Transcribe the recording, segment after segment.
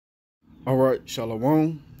All right,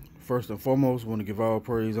 Shalom. First and foremost, want to give all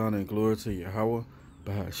praise, honor, and glory to Yahweh,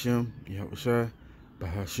 Bahashem, Yahushai,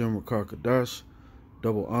 Bahashem, Rakar Kadash.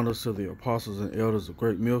 Double honors to the apostles and elders of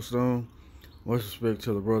Great Millstone. Much respect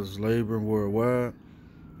to the brothers laboring worldwide.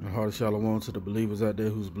 And heart shalom to the believers out there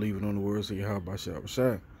who's believing on the words of Yahweh,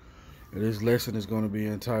 Bahashem. And this lesson is going to be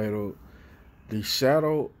entitled, The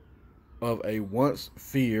Shadow of a Once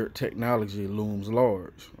Feared Technology Looms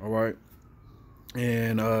Large. All right.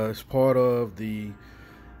 And it's part of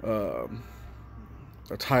um,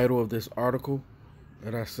 the title of this article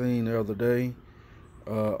that I seen the other day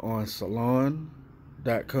on salon.com.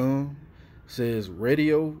 Says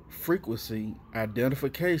radio frequency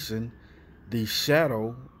identification, the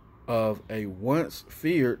shadow of a once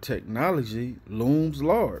feared technology looms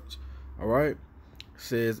large. All right.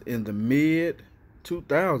 Says in the mid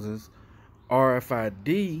 2000s,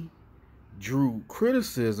 RFID drew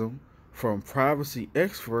criticism from privacy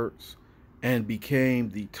experts and became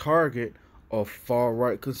the target of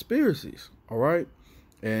far-right conspiracies. All right.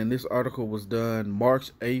 And this article was done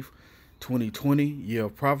March 8th, 2020, year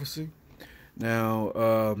of prophecy.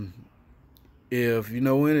 Now, if you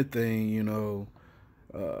know anything,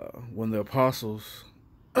 when the apostles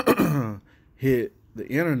hit the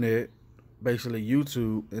internet, basically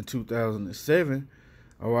YouTube in 2007,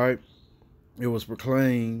 all right, it was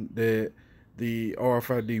proclaimed that the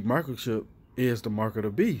RFID microchip is the mark of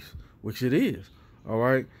the beast, which it is. All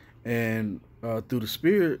right. And through the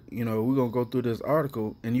spirit, we're going to go through this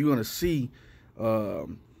article and you're going to see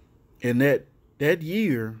in that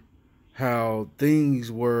year how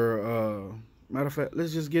things were. Matter of fact,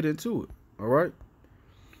 let's just get into it. All right.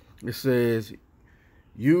 It says,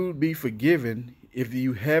 you'd be forgiven if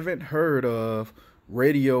you haven't heard of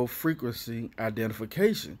radio frequency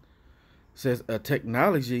identification. It says a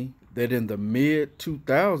technology that in the mid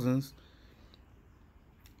 2000s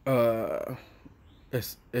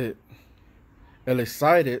it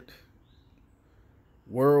elicited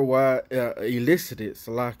worldwide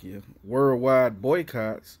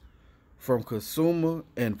boycotts from consumer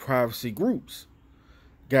and privacy groups,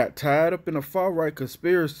 got tied up in a far-right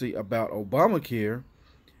conspiracy about Obamacare,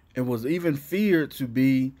 and was even feared to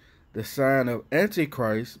be the sign of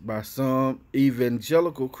Antichrist by some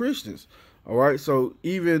evangelical Christians. All right, so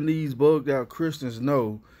even these bugged out Christians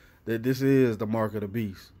know that this is the mark of the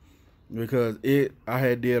beast, because I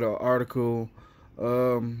had did an article,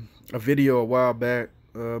 a video a while back,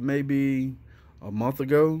 maybe a month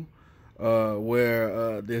ago,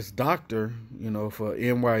 where this doctor, for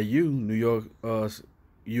NYU, New York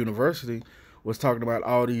University, was talking about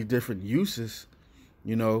all these different uses,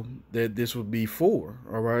 that this would be for.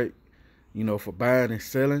 All right, for buying and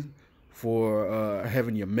selling, for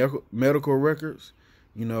having your medical records,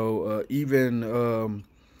 even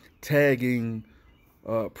tagging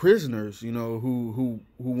prisoners, who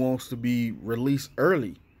wants to be released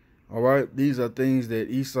early. All right, these are things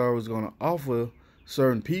that Esau is going to offer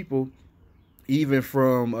certain people, even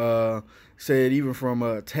from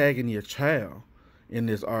tagging your child in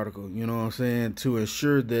this article. You know what I'm saying? To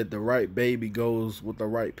ensure that the right baby goes with the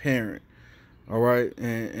right parent. All right,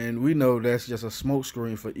 and we know that's just a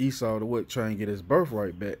smokescreen for Esau to try and get his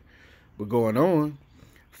birthright back. But going on,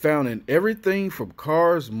 found in everything from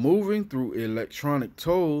cars moving through electronic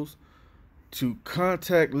tolls to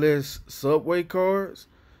contactless subway cards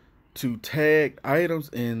to tagged items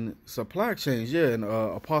in supply chains. Yeah, and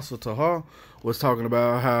Apostle Tahar was talking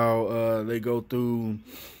about how they go through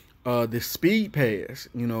the speed pass,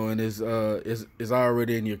 and is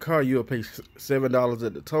already in your car. You'll pay $7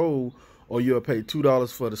 at the toll, or you'll pay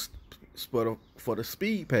 $2 for the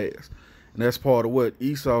speed pass, and that's part of what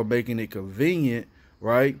Esau making it convenient,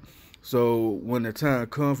 right? So when the time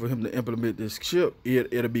comes for him to implement this chip,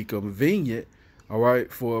 it'll be convenient, all right,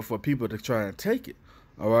 for people to try and take it,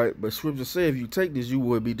 all right. But Scripture says if you take this, you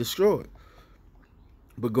will be destroyed.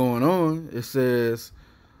 But going on, it says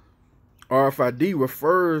RFID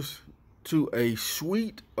refers to a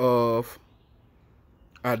suite of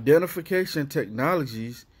identification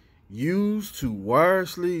technologies used to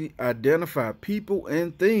wirelessly identify people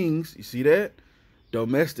and things. You see that?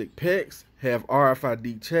 Domestic pets have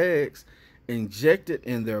RFID tags injected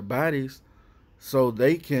in their bodies so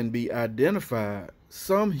they can be identified.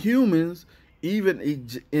 Some humans even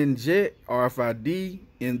inject RFID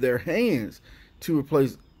in their hands to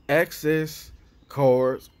replace access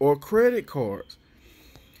cards or credit cards.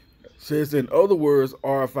 Says, in other words,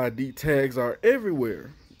 RFID tags are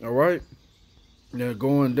everywhere. All right. Now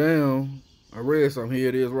going down, I read something here.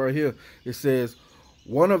 It is right here. It says,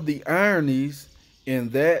 one of the ironies in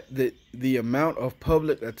the amount of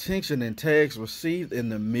public attention and tags received in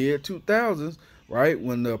the mid 2000s right?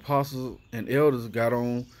 When the apostles and elders got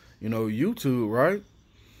on, YouTube, right? It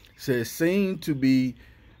says seemed to be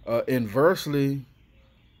inversely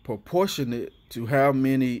proportionate to how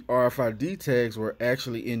many RFID tags were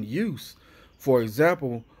actually in use. For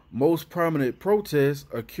example, most prominent protests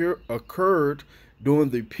occurred during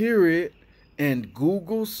the period, and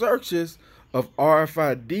Google searches of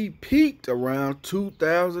RFID peaked around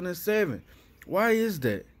 2007. Why is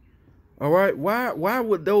that? All right, why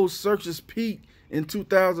would those searches peak in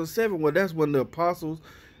 2007? Well, that's when the apostles,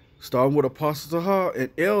 starting with Apostles of Hall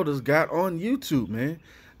and elders, got on YouTube, man.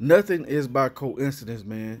 Nothing is by coincidence,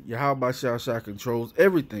 man. Yahweh Shah controls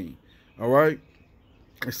everything. All right.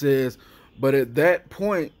 It says, but at that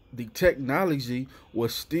point, the technology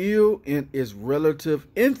was still in its relative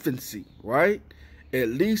infancy, right? At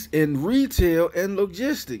least in retail and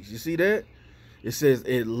logistics. You see that? It says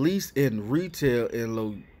at least in retail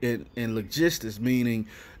and in logistics, meaning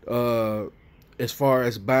as far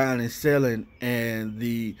as buying and selling, and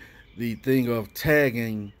the thing of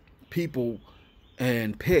tagging people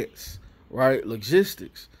and pets, right?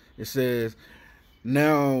 Logistics. It says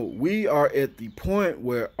now we are at the point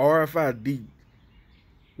where RFID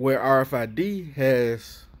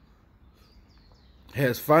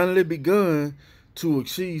has finally begun to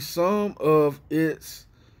achieve some of its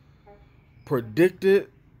predicted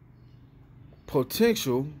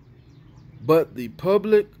potential, but the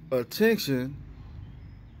public attention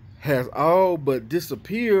has all but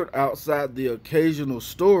disappeared outside the occasional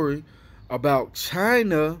story about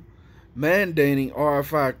China mandating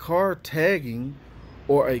RFID card tagging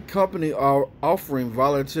or a company offering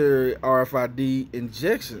voluntary RFID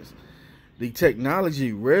injections. The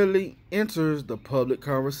technology rarely enters the public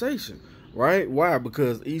conversation, right? Why?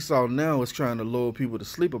 Because Esau now is trying to lure people to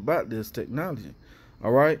sleep about this technology,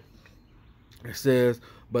 all right? It says,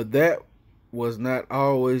 but that was not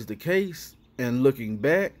always the case, and looking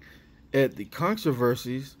back at the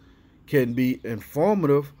controversies can be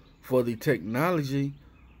informative for the technology,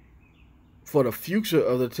 for the future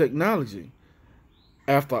of the technology.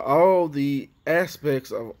 After all, the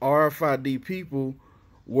aspects of RFID people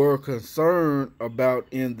were concerned about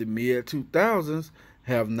in the mid-2000s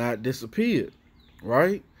have not disappeared,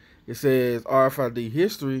 right? It says RFID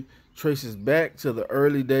history traces back to the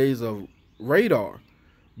early days of radar,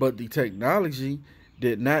 but the technology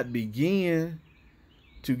did not begin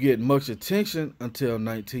to get much attention until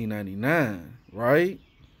 1999, right?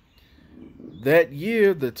 That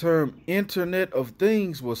year, the term Internet of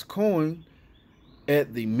Things was coined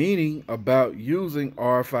at the meeting about using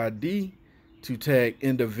RFID to tag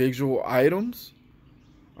individual items.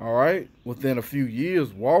 All right. Within a few years,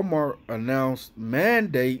 Walmart announced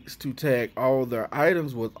mandates to tag all their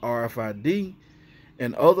items with RFID,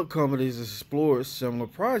 and other companies explored similar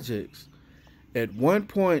projects. At one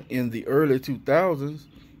point in the early 2000s,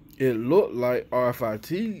 it looked like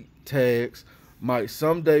RFID tags might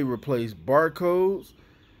someday replace barcodes,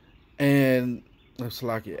 and it's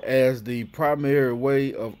like it as the primary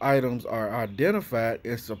way of items are identified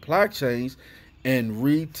in supply chains and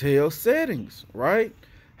retail settings, right?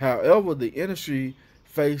 However, the industry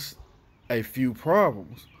faced a few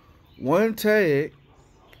problems. One tag,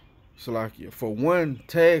 for one,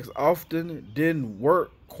 tags often didn't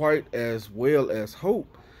work quite as well as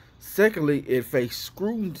hoped. Secondly, it faced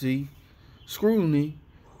scrutiny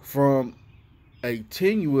from a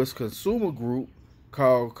tenuous consumer group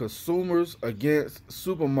called Consumers Against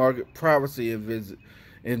Supermarket Privacy Invasion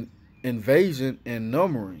and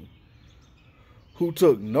Numbering, who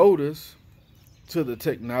took notice to the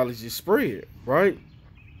technology spread, right?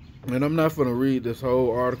 And I'm not going to read this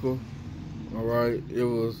whole article, all right? It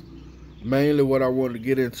was mainly what I wanted to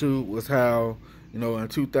get into was how, in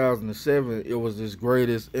 2007, it was this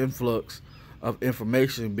greatest influx of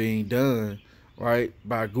information being done, right,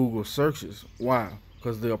 by Google searches. Why?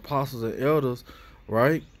 Because the apostles and elders,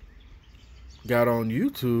 right, got on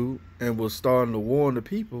YouTube and was starting to warn the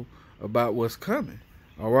people about what's coming.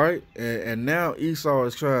 All right. And now Esau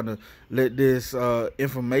is trying to let this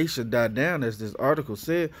information die down, as this article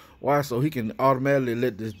said. Why? So he can automatically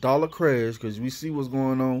let this dollar crash, because we see what's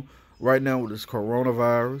going on right now with this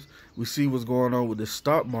coronavirus. We see what's going on with the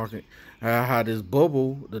stock market, how this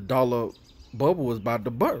bubble, the dollar bubble, is about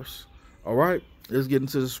to burst. All right. Let's get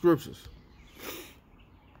into the scriptures.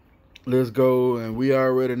 Let's go, and we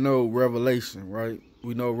already know Revelation, right?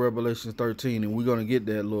 We know Revelation 13, and we're going to get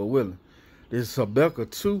that, Lord willing. This is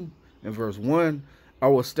Habakkuk 2 and verse 1. I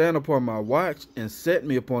will stand upon my watch and set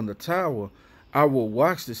me upon the tower. I will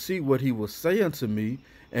watch to see what he will say unto me,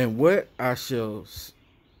 and what I shall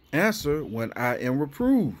answer when I am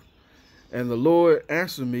reproved. And the Lord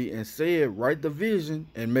answered me and said, write the vision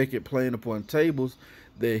and make it plain upon tables,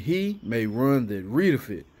 that he may run that readeth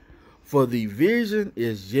it. For the vision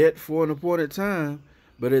is yet for an appointed time,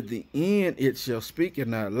 but at the end it shall speak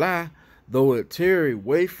and not lie. Though it tarry,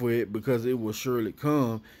 wait for it, because it will surely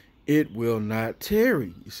come. It will not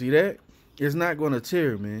tarry. You see that? It's not going to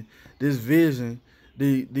tarry, man. This vision,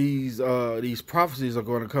 these prophecies are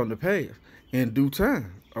going to come to pass in due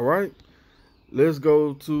time. All right? Let's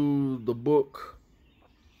go to the book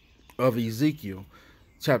of Ezekiel,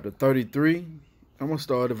 chapter 33. I'm going to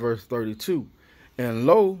start at verse 32. And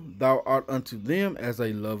lo, thou art unto them as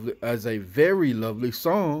a very lovely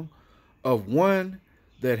song of one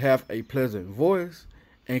that hath a pleasant voice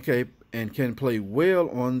and can play well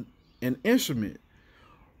on an instrument.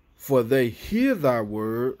 For they hear thy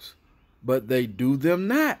words, but they do them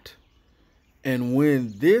not. And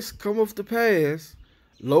when this cometh to pass,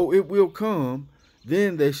 lo, it will come,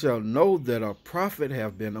 then they shall know that a prophet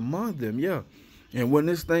have been among them. Yeah. And when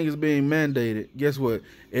this thing is being mandated, guess what?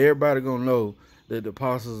 Everybody gonna know that the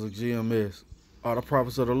apostles of GMS are the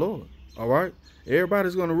prophets of the Lord. All right?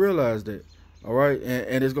 Everybody's gonna realize that. All right?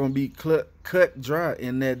 And it's gonna be cut dry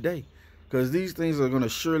in that day. Because these things are gonna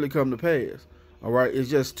surely come to pass. All right? It's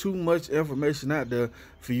just too much information out there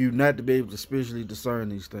for you not to be able to spiritually discern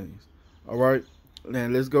these things. All right? Now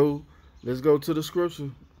let's go to the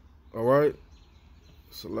scripture. All right?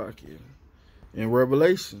 Salakia. In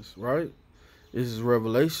Revelations, right? This is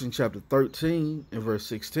Revelation chapter 13 and verse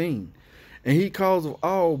 16. And he causeth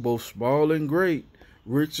all, both small and great,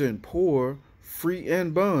 rich and poor, free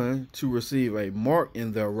and bond, to receive a mark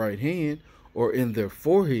in their right hand or in their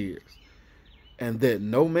foreheads, and that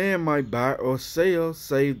no man might buy or sell,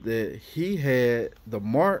 save that he had the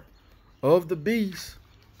mark of the beast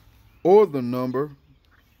or the number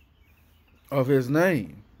of his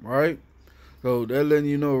name, right? So that letting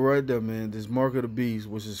you know right there, man, this mark of the beast,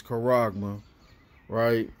 which is charagma,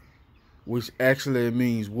 right? Which actually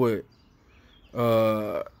means what?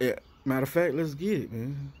 Matter of fact, let's get it,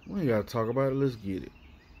 man. We ain't gotta talk about it. Let's get it.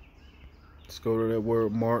 Let's go to that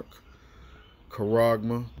word mark,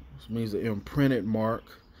 charagma, which means the imprinted mark.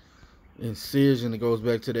 Incision, it goes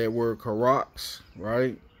back to that word charax,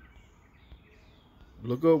 right?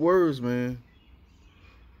 Look up words, man.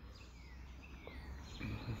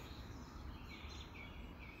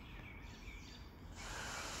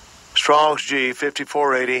 Strong's G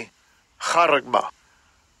 5480, charagma.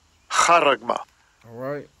 Charagma. All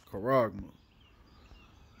right, charagma.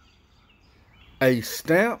 A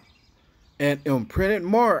stamp, an imprinted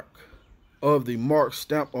mark of the mark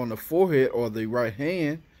stamped on the forehead or the right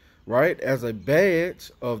hand, right, as a badge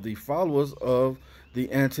of the followers of the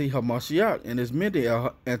anti-Hamashiach, and it's meant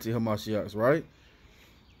the anti-Hamashiachs, right?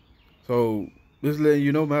 So this letting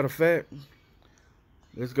you know, matter of fact,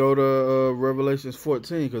 let's go to Revelations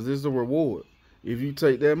 14, because this is the reward if you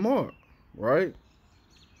take that mark, right?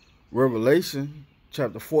 Revelation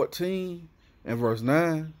chapter 14 and verse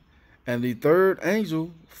 9. And the third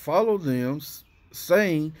angel followed them,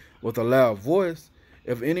 saying with a loud voice,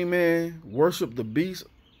 if any man worship the beast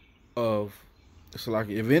if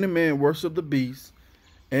any man worship the beast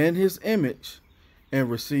and his image, and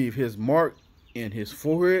receive his mark in his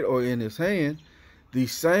forehead or in his hand, the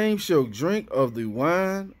same shall drink of the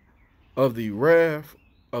wine of the wrath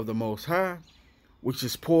of the Most High, which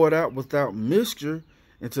is poured out without mixture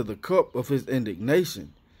into the cup of his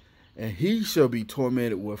indignation. And he shall be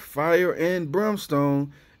tormented with fire and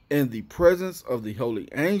brimstone in the presence of the holy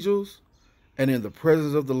angels and in the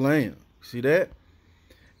presence of the Lamb. See that?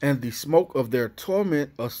 And the smoke of their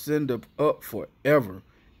torment ascendeth up forever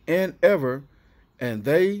and ever, and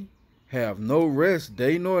they have no rest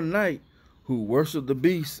day nor night who worship the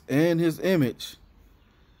beast and his image,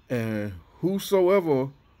 and whosoever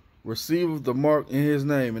receiveth the mark in his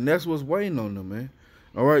name. And that's what's waiting on them, man.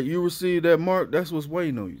 All right, you receive that mark, that's what's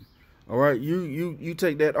waiting on you. All right, you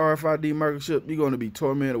take that RFID microchip, you're going to be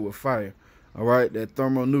tormented with fire. All right, that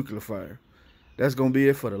thermonuclear fire. That's going to be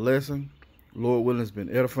it for the lesson. Lord willing, it's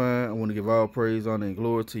been edifying. I want to give all praise, honor, and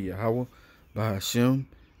glory to Yahweh, Bahashem,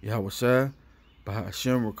 Yahweh Shai,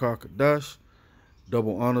 Bahashem, Rakar Kadash.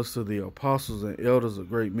 Double honors to the apostles and elders of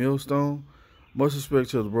Great Millstone. Much respect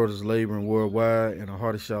to the brothers laboring worldwide, and a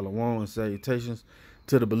hearty shalom and salutations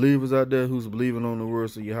to the believers out there who's believing on the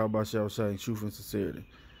words of Yahweh Shai in truth and sincerity.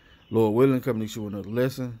 Lord willing, coming to you with another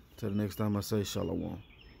lesson. Till the next time I say shalom.